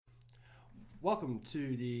Welcome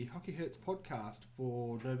to the Hockey Hurts podcast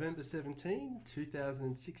for November 17,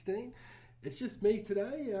 2016. It's just me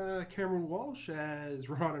today, Cameron Walsh, as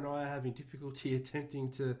Ryan and I are having difficulty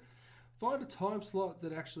attempting to find a time slot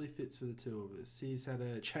that actually fits for the two of us. He's had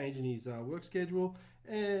a change in his work schedule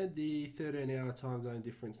and the 13-hour time zone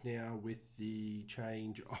difference now with the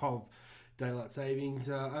change of daylight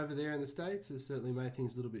savings over there in the States has certainly made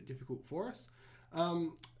things a little bit difficult for us.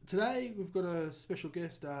 Today we've got a special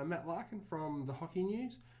guest, Matt Larkin from the Hockey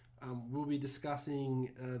News. We'll be discussing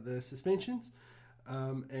the suspensions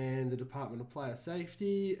and the Department of Player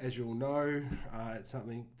Safety. As you all know, it's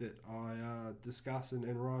something that I discuss and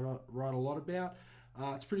write a lot about.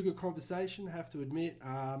 It's a pretty good conversation, I have to admit.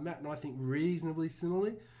 Matt and I think reasonably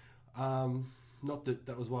similarly. Not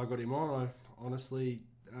that was why I got him on. I honestly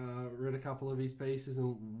read a couple of his pieces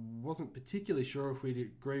and wasn't particularly sure if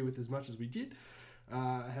we'd agree with as much as we did.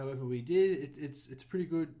 However we did, it's a pretty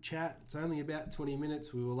good chat. It's only about 20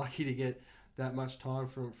 minutes. We were lucky to get that much time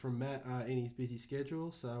from Matt in his busy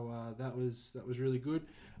schedule, so that was really good.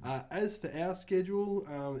 As for our schedule,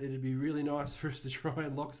 it'd be really nice for us to try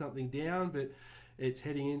and lock something down, but it's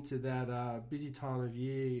heading into that busy time of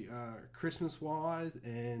year, Christmas-wise,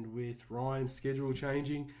 and with Ryan's schedule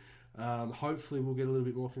changing, hopefully we'll get a little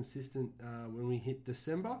bit more consistent when we hit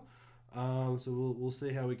December. So we'll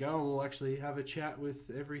see how we go, and we'll actually have a chat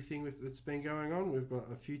with everything that's been going on. We've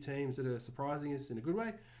got a few teams that are surprising us in a good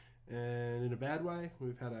way and in a bad way.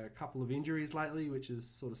 We've had a couple of injuries lately, which has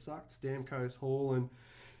sort of sucked. Stamkos, Hall and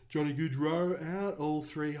Johnny Gaudreau out, all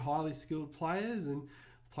three highly skilled players and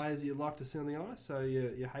players that you'd like to see on the ice, so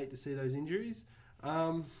you hate to see those injuries.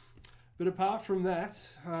 But apart from that,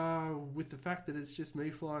 with the fact that it's just me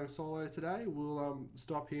flying solo today, we'll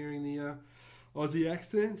stop hearing the Aussie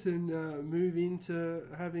accent and move into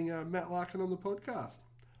having Matt Larkin on the podcast.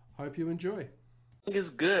 Hope you enjoy. I think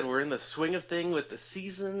it's good. We're in the swing of thing with the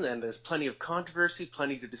season, and there's plenty of controversy,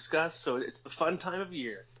 plenty to discuss, so it's the fun time of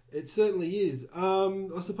year. It certainly is.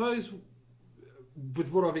 I suppose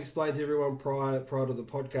with what I've explained to everyone prior to the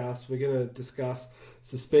podcast, we're going to discuss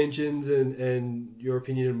suspensions and your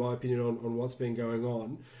opinion and my opinion on what's been going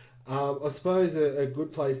on. I suppose a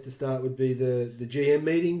good place to start would be the GM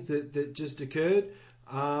meetings that just occurred.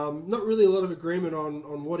 Not really a lot of agreement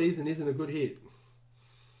on what is and isn't a good hit.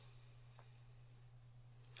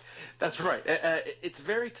 That's right. It's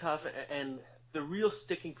very tough, and the real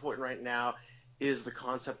sticking point right now is the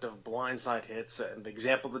concept of blindside hits. And the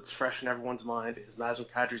example that's fresh in everyone's mind is Nazem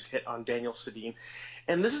Kadri's hit on Daniel Sedin.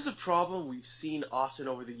 And this is a problem we've seen often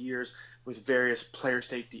over the years with various player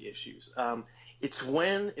safety issues. It's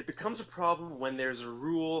when it becomes a problem when there's a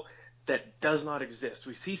rule that does not exist.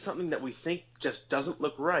 We see something that we think just doesn't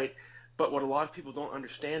look right, but what a lot of people don't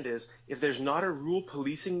understand is if there's not a rule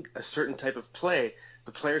policing a certain type of play,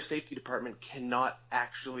 the player safety department cannot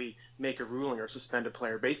actually make a ruling or suspend a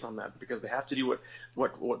player based on that, because they have to do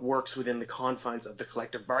what works within the confines of the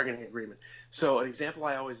collective bargaining agreement. So an example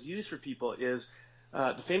I always use for people is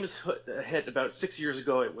the famous hit about 6 years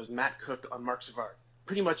ago. It was Matt Cook on Marc Savard.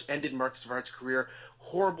 Pretty much ended Marc Savard's career.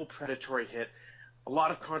 Horrible predatory hit. A lot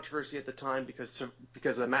of controversy at the time because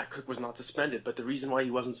Matt Cook was not suspended. But the reason why he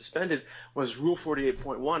wasn't suspended was Rule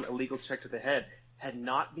 48.1, a legal check to the head, had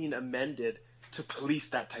not been amended to police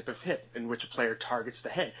that type of hit in which a player targets the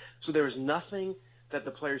head. So there was nothing that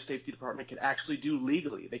the player safety department could actually do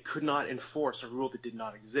legally. They could not enforce a rule that did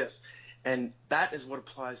not exist. And that is what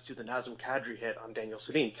applies to the Nazem Kadri hit on Daniel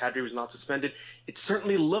Sedin. Kadri was not suspended. It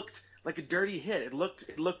certainly looked like a dirty hit. It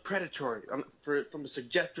looked predatory. From a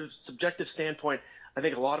subjective standpoint, I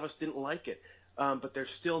think a lot of us didn't like it. But there's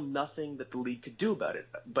still nothing that the league could do about it.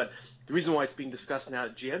 But the reason why it's being discussed now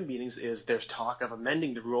at GM meetings is there's talk of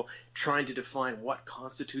amending the rule, trying to define what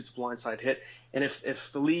constitutes a blindside hit. And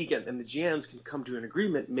if the league and the GMs can come to an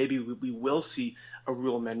agreement, maybe we will see a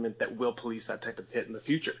rule amendment that will police that type of hit in the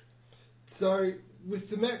future. So with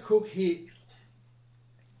the Matt Cook hit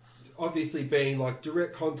obviously being like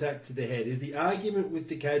direct contact to the head, is the argument with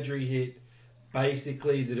the Kadri hit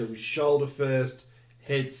basically that it was shoulder first,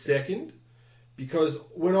 head second? Because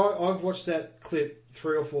when I've watched that clip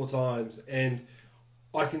 3 or 4 times, and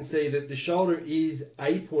I can see that the shoulder is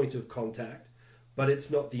a point of contact, but it's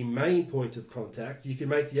not the main point of contact. You can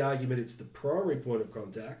make the argument it's the primary point of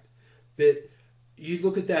contact, but you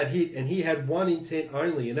look at that hit and he had one intent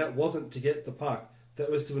only, and that wasn't to get the puck. That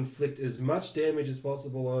was to inflict as much damage as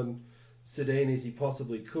possible on Sedin as he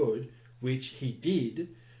possibly could, which he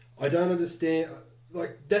did. I don't understand.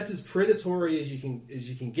 Like, that's as predatory as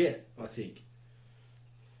you can get, I think.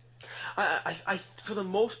 I for the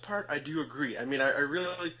most part, I do agree. I mean, I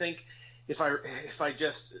really think if I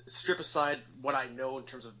just strip aside what I know in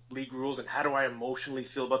terms of league rules and how do I emotionally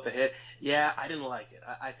feel about the hit, yeah, I didn't like it.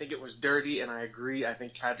 I think it was dirty, and I agree. I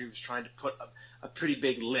think Kadri was trying to put a pretty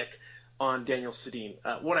big lick on Daniel Sedin.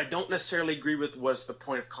 What I don't necessarily agree with was the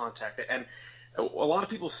point of contact. And a lot of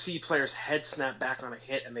people see players' head snap back on a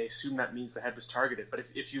hit, and they assume that means the head was targeted. But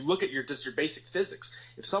if you look at just your basic physics,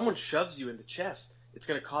 if someone shoves you in the chest, it's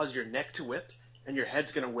going to cause your neck to whip, and your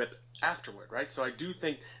head's going to whip afterward, right? So I do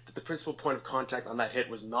think that the principal point of contact on that hit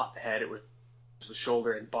was not the head, it was the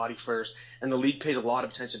shoulder and body first, and the league pays a lot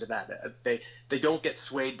of attention to that. They don't get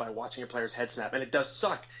swayed by watching a player's head snap, and it does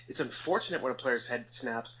suck. It's unfortunate when a player's head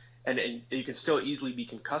snaps, and you can still easily be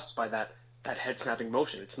concussed by that head snapping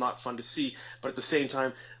motion. It's not fun to see, but at the same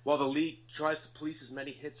time, while the league tries to police as many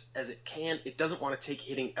hits as it can, it doesn't want to take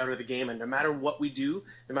hitting out of the game, and no matter what we do,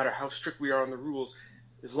 no matter how strict we are on the rules,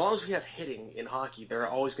 as long as we have hitting in hockey, there are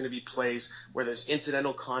always going to be plays where there's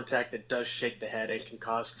incidental contact that does shake the head and can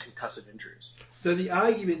cause concussive injuries. So the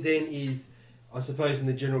argument then is, I suppose in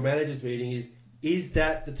the general managers meeting, is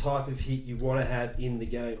that the type of hit you want to have in the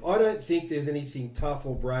game? I don't think there's anything tough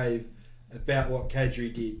or brave about what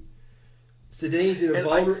Kadri did. Sedin's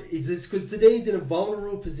in a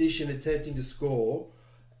vulnerable position attempting to score,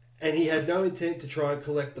 and he had no intent to try and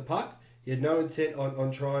collect the puck. He had no intent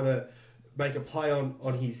on trying to make a play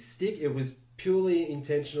on his stick. It was purely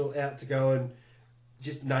intentional, out to go and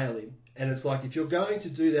just nail him. And it's like, if you're going to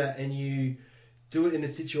do that and you do it in a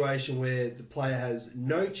situation where the player has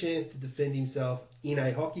no chance to defend himself in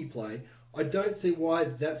a hockey play, I don't see why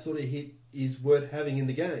that sort of hit is worth having in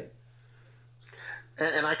the game.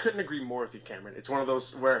 And I couldn't agree more with you, Cameron. It's one of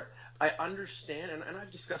those where I understand, and I've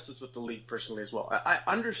discussed this with the league personally as well. I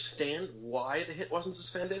understand why the hit wasn't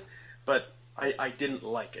suspended, but I didn't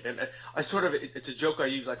like it. And it's a joke I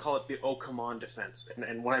use. I call it the oh, come on defense.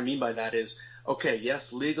 And what I mean by that is, okay,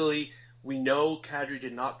 yes, legally, we know Kadri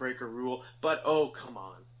did not break a rule, but oh, come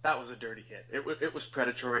on. That was a dirty hit. It was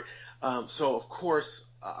predatory. So, of course,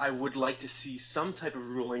 I would like to see some type of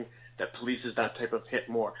ruling that polices that type of hit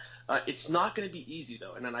more. It's not going to be easy,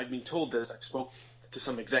 though. And I've been told this. I've spoke to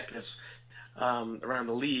some executives around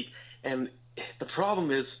the league. And the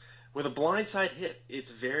problem is, with a blindside hit,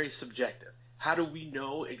 it's very subjective. How do we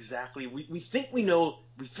know exactly? We think we know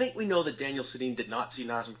that Daniel Sedin did not see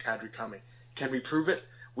Nazem Kadri coming. Can we prove it?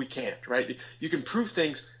 We can't, right? You can prove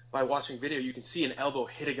things by watching video. You can see an elbow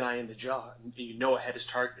hit a guy in the jaw, and you know a head is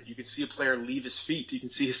targeted. You can see a player leave his feet. You can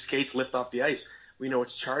see his skates lift off the ice. We know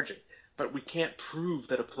it's charging. But we can't prove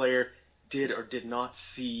that a player did or did not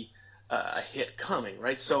see a hit coming,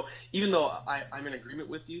 right? So even though I'm in agreement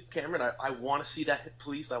with you, Cameron, I want to see that hit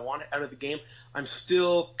policed. I want it out of the game. I'm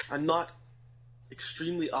not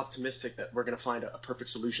extremely optimistic that we're going to find a perfect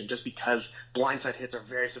solution, just because blindside hits are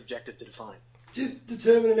very subjective to define. Just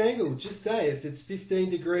determine an angle. Just say if it's 15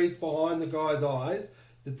 degrees behind the guy's eyes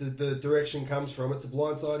that the direction comes from, it's a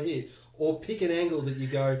blindside hit. Or pick an angle that you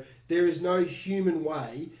go, there is no human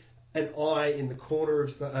way an eyeball in the corner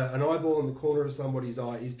of somebody's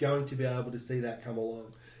eye is going to be able to see that come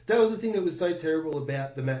along. That was the thing that was so terrible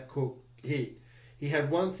about the Matt Cooke hit. He had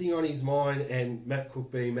one thing on his mind, and Matt Cooke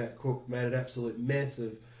being Matt Cooke made an absolute mess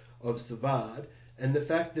of Savard. And the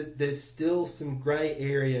fact that there's still some grey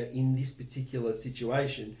area in this particular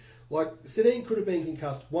situation. Like, Sedin could have been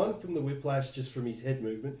concussed, one, from the whiplash just from his head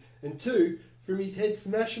movement, and two, from his head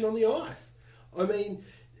smashing on the ice. I mean,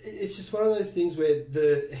 it's just one of those things where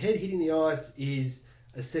the head hitting the ice is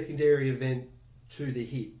a secondary event to the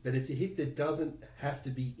hit, but it's a hit that doesn't have to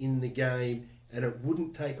be in the game, and it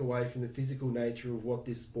wouldn't take away from the physical nature of what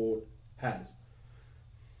this sport has.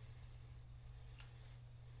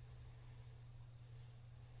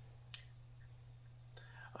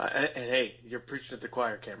 And hey, you're preaching at the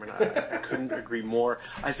choir, Cameron. I couldn't agree more.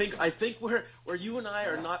 I think where you and I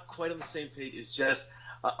are not quite on the same page is just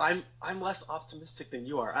I'm less optimistic than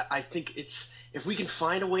you are. I think it's, if we can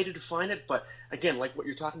find a way to define it, but again, like what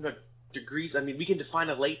you're talking about, degrees. I mean, we can define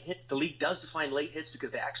a late hit. The league does define late hits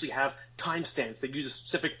because they actually have timestamps. They use a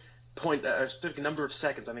specific number of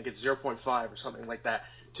seconds. I think it's 0.5 or something like that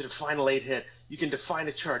to define a late hit. You can define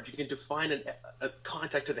a charge. You can define a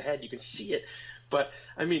contact to the head. You can see it. But,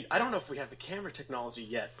 I mean, I don't know if we have the camera technology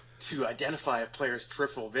yet to identify a player's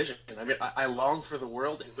peripheral vision. I mean, I long for the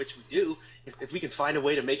world in which we do. If we can find a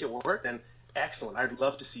way to make it work, then excellent. I'd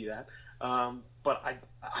love to see that. But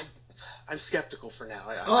I'm skeptical for now.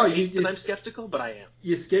 I'm skeptical, but I am.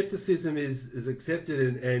 Your skepticism is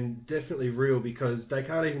accepted and definitely real, because they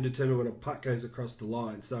can't even determine when a puck goes across the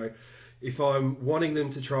line. So if I'm wanting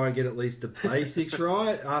them to try and get at least the basics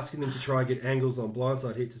right, asking them to try and get angles on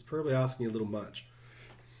blindside hits is probably asking a little much.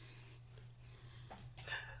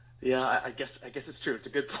 Yeah, I guess it's true. It's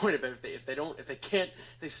a good point about if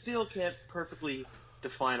they still can't perfectly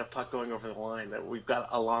define a puck going over the line, that we've got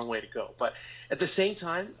a long way to go. But at the same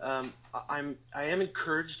time, I am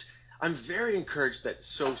encouraged. I'm very encouraged that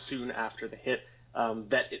so soon after the hit,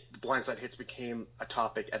 the blindside hits became a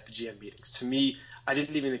topic at the GM meetings. To me, I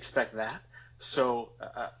didn't even expect that. So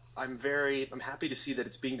I'm happy to see that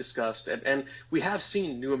it's being discussed, and we have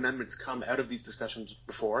seen new amendments come out of these discussions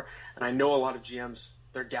before, and I know a lot of GMs,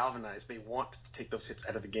 they're galvanized. They want to take those hits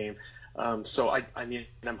out of the game. So I mean,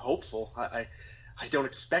 I'm hopeful. I don't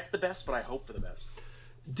expect the best, but I hope for the best.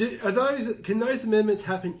 Can those amendments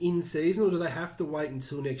happen in season, or do they have to wait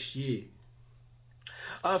until next year?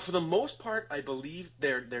 For the most part, I believe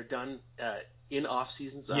they're done in off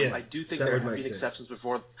seasons. Yeah, I do think there have been exceptions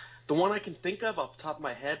before. The one I can think of off the top of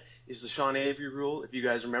my head is the Sean Avery rule. If you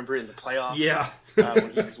guys remember in the playoffs,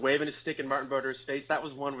 when he was waving his stick in Martin Brodheur's face, that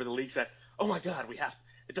was one where the league said, "Oh my God,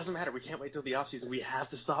 it doesn't matter. We can't wait till the offseason. We have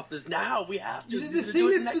to stop this now. We have to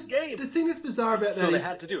do it next game." The thing that's bizarre about that so they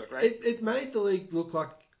had to do it, right? It made the league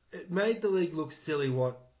look silly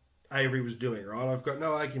what Avery was doing, right? I've got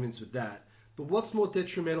no arguments with that. But what's more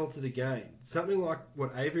detrimental to the game? Something like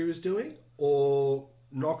what Avery was doing, or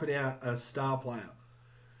knocking out a star player?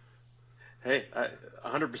 Hey,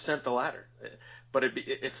 100% the latter. But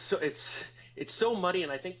it's so muddy,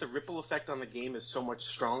 and I think the ripple effect on the game is so much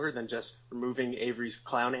stronger than just removing Avery's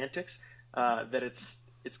clown antics that it's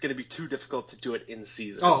going to be too difficult to do it in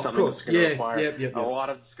season. Oh, it's something that's going to require a lot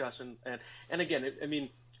of discussion. And again,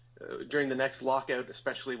 during the next lockout,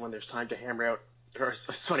 especially when there's time to hammer out.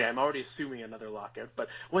 Sorry, I'm already assuming another lockout. But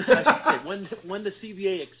when the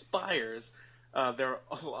CBA expires, there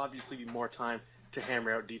will obviously be more time to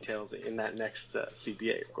hammer out details in that next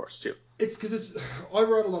CBA, of course, too. It's because I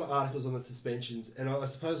write a lot of articles on the suspensions, and I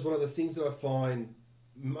suppose one of the things that I find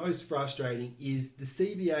most frustrating is the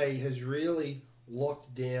CBA has really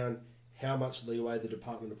locked down how much leeway the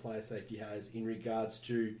Department of Player Safety has in regards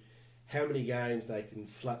to how many games they can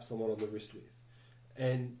slap someone on the wrist with.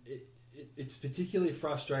 And it's particularly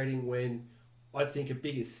frustrating when I think a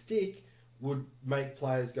bigger stick would make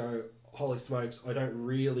players go, holy smokes, I don't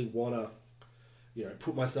really want to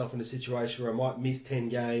put myself in a situation where I might miss 10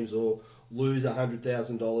 games or lose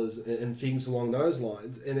 $100,000 and things along those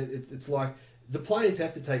lines. And it's like the players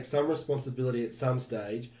have to take some responsibility at some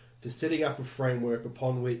stage for setting up a framework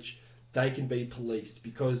upon which they can be policed.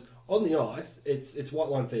 Because on the ice, it's white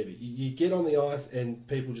line fever. You get on the ice and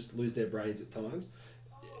people just lose their brains at times.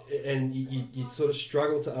 And you sort of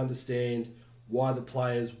struggle to understand why the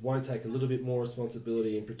players won't take a little bit more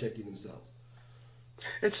responsibility in protecting themselves.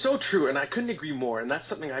 It's so true, and I couldn't agree more, and that's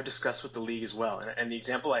something I've discussed with the league as well. And the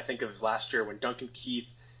example I think of is last year when Duncan Keith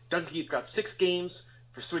got 6 games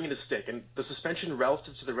for swinging his stick, and the suspension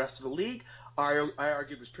relative to the rest of the league, I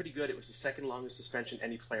argued was pretty good. It was the second longest suspension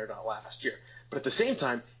any player got last year. But at the same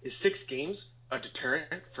time, is 6 games a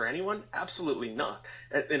deterrent for anyone? Absolutely not.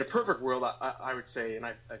 In a perfect world, I would say, and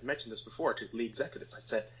I've mentioned this before to league executives, I'd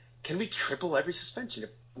said, can we triple every suspension? If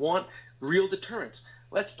we want real deterrence,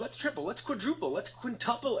 let's triple, let's quadruple, let's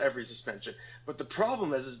quintuple every suspension. But the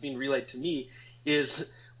problem, as is being relayed to me, is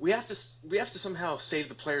we have to somehow save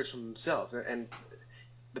the players from themselves. And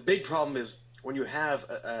the big problem is when you have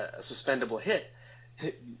a suspendable hit,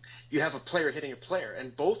 you have a player hitting a player,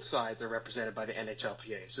 and both sides are represented by the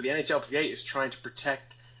NHLPA. So the NHLPA is trying to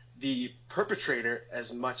protect the perpetrator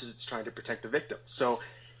as much as it's trying to protect the victim. So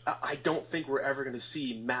I don't think we're ever going to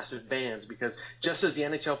see massive bans, because just as the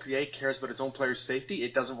NHLPA cares about its own players' safety,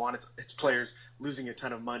 it doesn't want its players losing a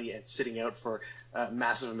ton of money and sitting out for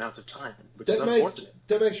massive amounts of time, which is unfortunate.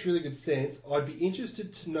 That makes really good sense. I'd be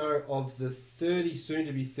interested to know of the 30, soon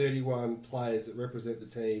to be 31 players that represent the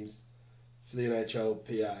teams for the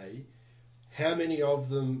NHLPA, how many of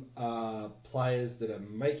them are players that are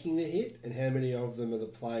making the hit, and how many of them are the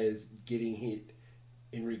players getting hit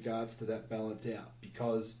in regards to that balance out?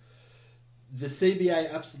 Because the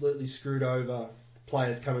CBA absolutely screwed over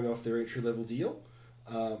players coming off their entry-level deal.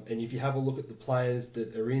 And if you have a look at the players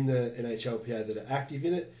that are in the NHLPA that are active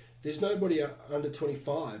in it, there's nobody under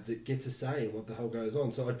 25 that gets a say in what the hell goes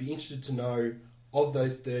on. So I'd be interested to know, of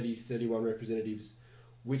those 30, 31 representatives,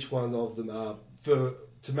 which one of them are,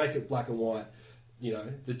 to make it black and white,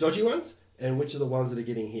 the dodgy ones, and which are the ones that are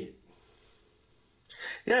getting hit.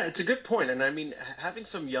 Yeah, it's a good point. And I mean, having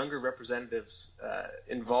some younger representatives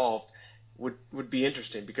involved would be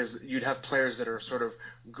interesting, because you'd have players that are sort of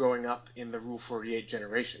growing up in the Rule 48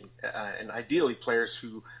 generation, and ideally players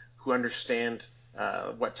who understand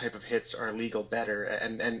what type of hits are legal better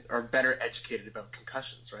and are better educated about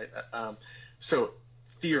concussions, right? So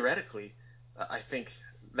theoretically, I think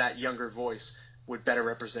that younger voice would better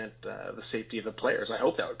represent the safety of the players. I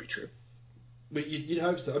hope that would be true. But you'd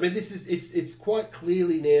hope so. I mean, it's quite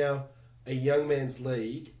clearly now a young man's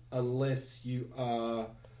league, unless you are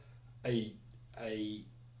a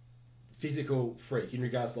physical freak in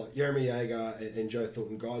regards to like Jeremy Jaeger and Joe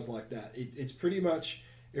Thornton, guys like that. It's pretty much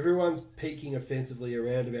everyone's peaking offensively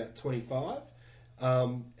around about 25.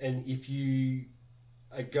 And if you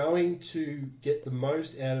are going to get the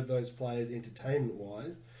most out of those players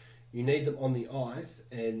entertainment-wise, you need them on the ice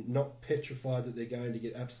and not petrified that they're going to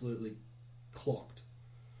get absolutely clocked.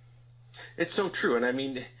 It's so true. And I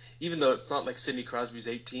mean, even though it's not like Sidney Crosby's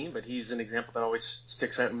 18, but he's an example that always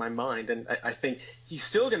sticks out in my mind. And I think he's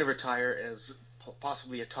still going to retire as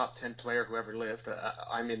possibly a top 10 player who ever lived.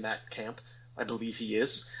 I'm in that camp. I believe he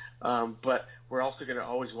is. But we're also going to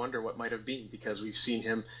always wonder what might have been, because we've seen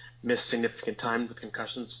him miss significant time with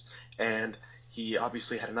concussions. And he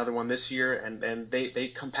obviously had another one this year, and they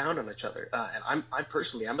compound on each other. And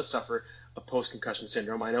I'm a sufferer of post-concussion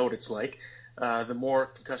syndrome. I know what it's like. The more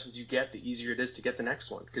concussions you get, the easier it is to get the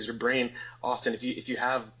next one, because your brain often, if you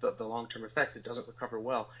have the long-term effects, it doesn't recover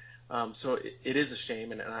well. So it is a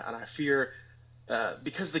shame, and I fear,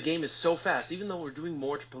 because the game is so fast, even though we're doing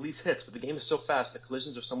more to police hits, but the game is so fast, the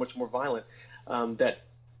collisions are so much more violent, that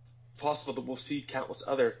it's possible that we'll see countless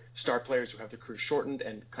other star players who have their careers shortened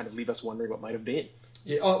and kind of leave us wondering what might have been.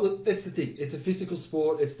 Yeah, look, that's the thing. It's a physical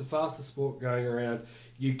sport. It's the fastest sport going around.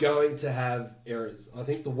 You're going to have errors. I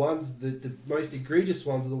think the most egregious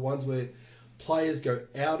ones are the ones where players go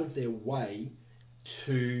out of their way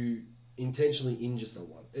to intentionally injure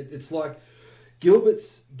someone. It's like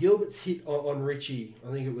Gilbert's hit on Richie.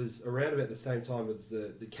 I think it was around about the same time as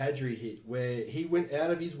the Kadri hit, where he went out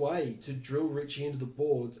of his way to drill Richie into the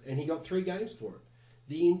boards, and he got 3 games for it.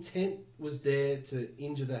 The intent was there to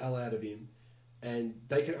injure the hell out of him, and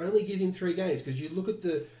they can only give him 3 games, because you look at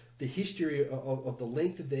the history of the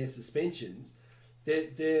length of their suspensions.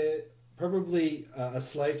 They're probably a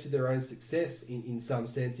slave to their own success in some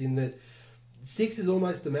sense, in that 6 is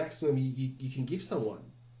almost the maximum you can give someone.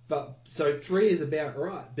 So 3 is about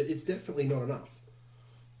right, but it's definitely not enough.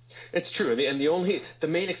 It's true, and the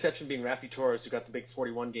main exception being Raffi Torres, who got the big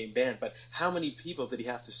 41-game ban. But how many people did he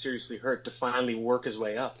have to seriously hurt to finally work his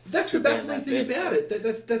way up? That's the baffling thing about it.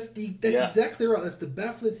 That's exactly right. That's the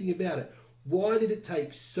baffling thing about it. Why did it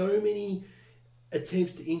take so many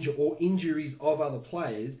attempts to injure or injuries of other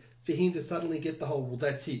players for him to suddenly get the whole, well,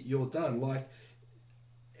 that's it, you're done? Like,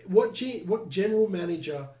 what general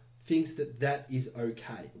manager thinks that is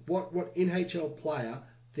okay? What NHL player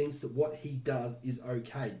thinks that what he does is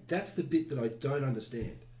okay? That's the bit that I don't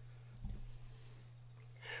understand.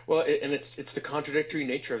 Well, and it's the contradictory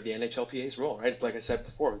nature of the NHLPA's role, right? Like I said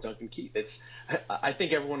before with Duncan Keith, I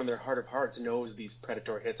think everyone in their heart of hearts knows these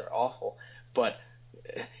predatory hits are awful, but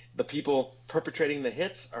the people perpetrating the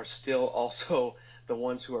hits are still also the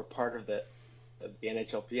ones who are part of the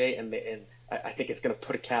NHLPA, and I think it's going to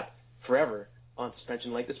put a cap forever on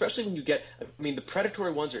suspension length, especially when you get, I mean, the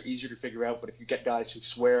predatory ones are easier to figure out, but if you get guys who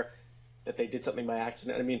swear that they did something by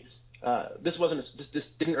accident, I mean, this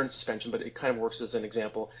didn't earn suspension, but it kind of works as an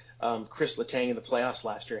example. Chris Letang in the playoffs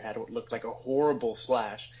last year had what looked like a horrible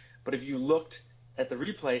slash, but if you looked at the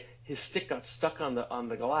replay, his stick got stuck on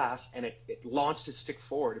the glass, and it launched his stick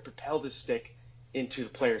forward. It propelled his stick into the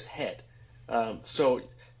player's head. So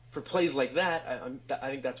for plays like that, I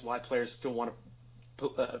think that's why players still want to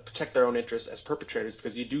protect their own interests as perpetrators,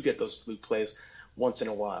 because you do get those fluke plays once in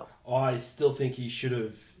a while. I still think he should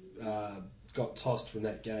have got tossed from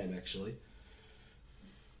that game, actually.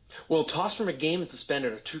 Well, tossed from a game and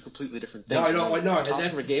suspended are 2 completely different things. No, I know. Tossed and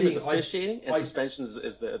that's from a game the is officiating, and suspension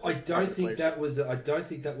is the. I don't think that was a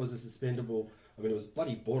suspendable. I mean, it was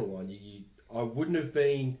bloody borderline. I wouldn't have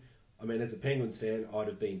been. I mean, as a Penguins fan, I'd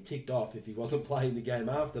have been ticked off if he wasn't playing the game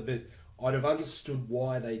after, but I'd have understood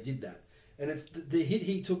why they did that. And it's the hit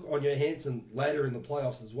he took on Johansson later in the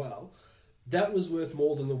playoffs as well. That was worth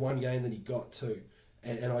more than the 1 game that he got too.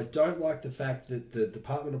 And I don't like the fact that the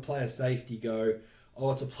Department of Player Safety go,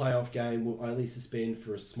 oh, it's a playoff game, we'll only suspend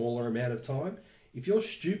for a smaller amount of time. If you're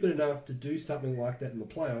stupid enough to do something like that in the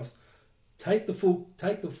playoffs, take the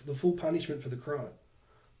full punishment for the crime.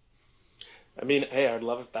 I mean, hey, I'd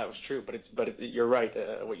love if that was true, but you're right.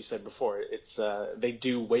 What you said before, it's they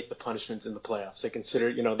do weight the punishments in the playoffs. They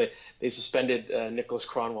consider, they suspended Nicholas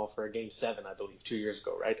Cronwall for a game 7, I believe, 2 years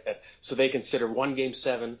ago, right? So they consider 1 game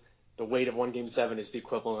 7. The weight of 1 game 7 is the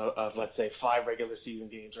equivalent of let's say 5 regular season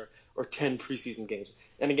games or 10 preseason games.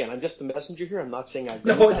 And again, I'm just the messenger here. I'm not saying I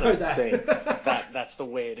agree with that. I'm just saying that's the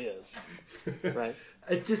way it is, right?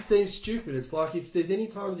 It just seems stupid. It's like if there's any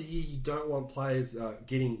time of the year you don't want players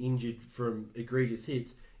getting injured from egregious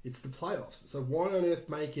hits, It's the playoffs. So why on earth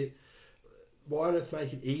make it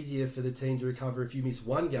easier for the team to recover if you miss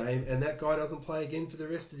one game and that guy doesn't play again for the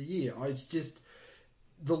rest of the year? It's just,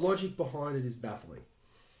 the logic behind it is baffling.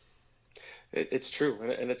 It's true,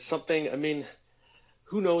 and it's something. I mean,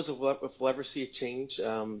 who knows if we'll ever see a change?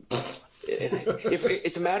 If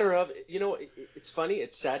it's a matter of, it's funny.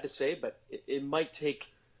 It's sad to say, but it might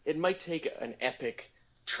take an epic,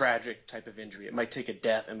 tragic type of injury. It might take a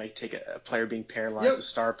death. It might take a player being paralyzed, a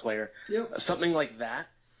star player, something like that.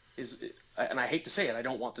 And I hate to say it, I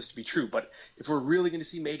don't want this to be true, but if we're really going to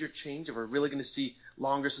see major change, if we're really going to see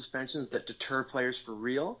longer suspensions that deter players for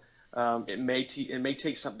real, it may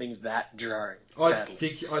take something that jarring. Sadly, I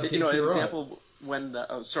think you're an right. example when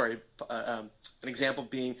an example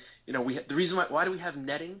being, the reason why do we have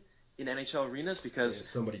netting in NHL arenas? Because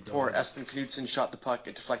somebody died. Poor Espen Knudsen shot the puck,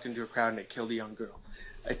 it deflected into a crowd, and it killed a young girl.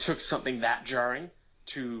 It took something that jarring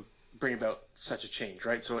to bring about such a change,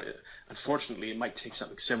 right? So unfortunately, it might take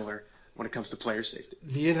something similar when it comes to player safety.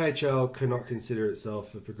 The NHL cannot consider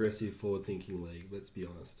itself a progressive, forward-thinking league. Let's be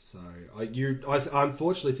honest. So I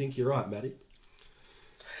unfortunately think you're right, Matty.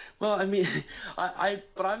 Well, I mean,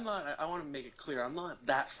 but I'm not. I want to make it clear, I'm not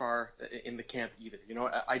that far in the camp either.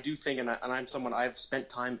 I do think, and I'm someone, I've spent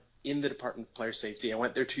time in the Department of Player Safety. I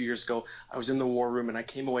went there 2 years ago. I was in the war room, and I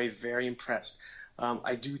came away very impressed.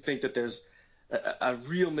 I do think that there's a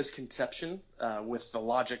real misconception with the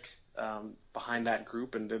logic behind that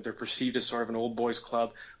group, and they're perceived as sort of an old boys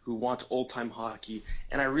club who wants old-time hockey,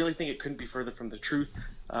 and I really think it couldn't be further from the truth.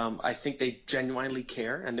 I think they genuinely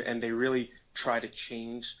care, and they really try to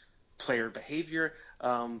change player behavior,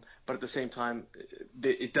 but at the same time,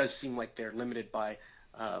 it does seem like they're limited by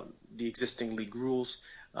the existing league rules,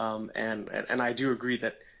 and I do agree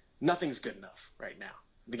that nothing's good enough right now.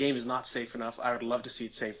 The game is not safe enough. I would love to see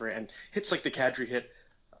it safer, and hits like the Kadri hit,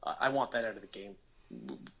 I want that out of the game.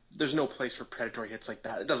 There's no place for predatory hits like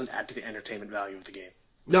that. It doesn't add to the entertainment value of the game.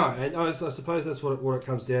 No, and I suppose that's what it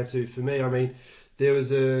comes down to for me. I mean, there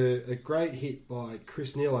was a great hit by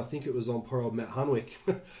Chris Neal. I think it was on poor old Matt Hunwick,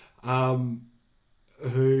 and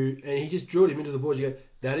he just drilled him into the board. You go,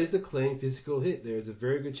 that is a clean physical hit. There is a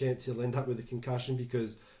very good chance he'll end up with a concussion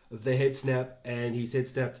because of the head snap, and his head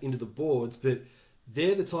snapped into the boards. But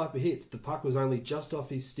they're the type of hits. The puck was only just off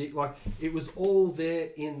his stick. Like, it was all there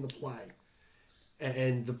in the play.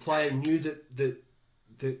 And the player knew that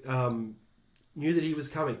he was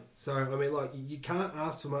coming. So, I mean, like, you can't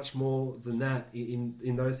ask for much more than that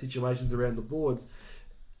in those situations around the boards.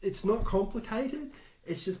 It's not complicated.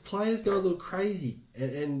 It's just players go a little crazy.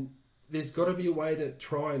 And there's got to be a way to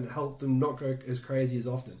try and help them not go as crazy as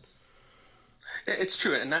often. It's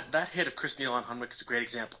true, and that hit of Chris Neal on Hunwick is a great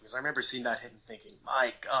example, because I remember seeing that hit and thinking,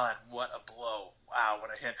 my God, what a blow. Wow, what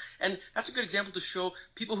a hit. And that's a good example to show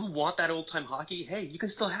people who want that old-time hockey, hey, you can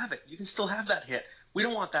still have it. You can still have that hit. We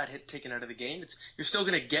don't want that hit taken out of the game. You're still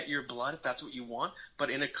going to get your blood if that's what you want, but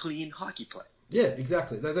in a clean hockey play. Yeah,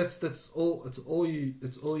 exactly. That's all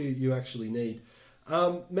you actually need.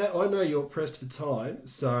 Matt, I know you're pressed for time,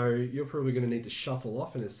 so you're probably going to need to shuffle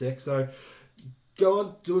off in a sec. So go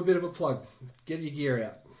on, do a bit of a plug. Get your gear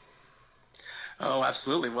out. Oh,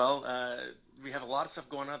 absolutely. Well, we have a lot of stuff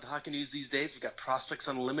going on at the Hockey News these days. We've got Prospects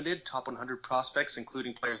Unlimited, top 100 prospects,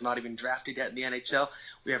 including players not even drafted yet in the NHL.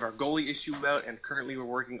 We have our goalie issue out, and currently we're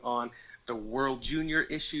working on the World Junior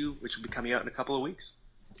issue, which will be coming out in a couple of weeks.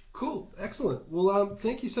 Cool. Excellent. Well,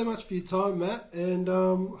 thank you so much for your time, Matt, and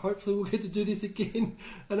hopefully we'll get to do this again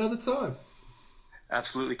another time.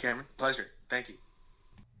 Absolutely, Cameron. Pleasure. Thank you.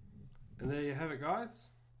 And there you have it, guys.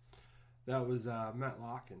 That was Matt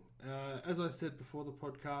Larkin. As I said before the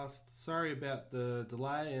podcast, sorry about the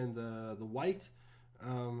delay and the wait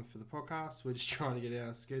for the podcast. We're just trying to get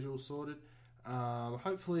our schedule sorted.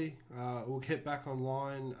 Hopefully, we'll get back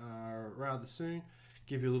online rather soon.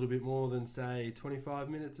 Give you a little bit more than, say, 25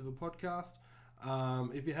 minutes of a podcast.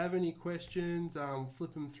 If you have any questions,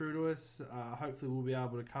 flip them through to us. Hopefully, we'll be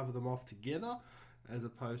able to cover them off together as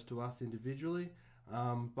opposed to us individually.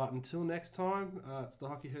 But until next time, it's the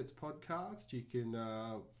Hockey Hurts podcast. You can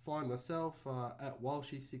find myself at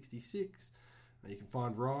Walshy66. You can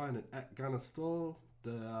find Ryan at Gunner Store.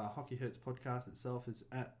 The Hockey Hurts podcast itself is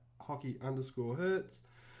at hockey_hurts.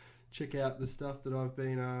 Check out the stuff that I've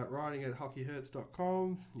been writing at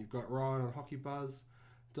hockeyhurts.com. You've got Ryan on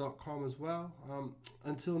hockeybuzz.com as well.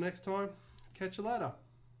 Until next time, catch you later.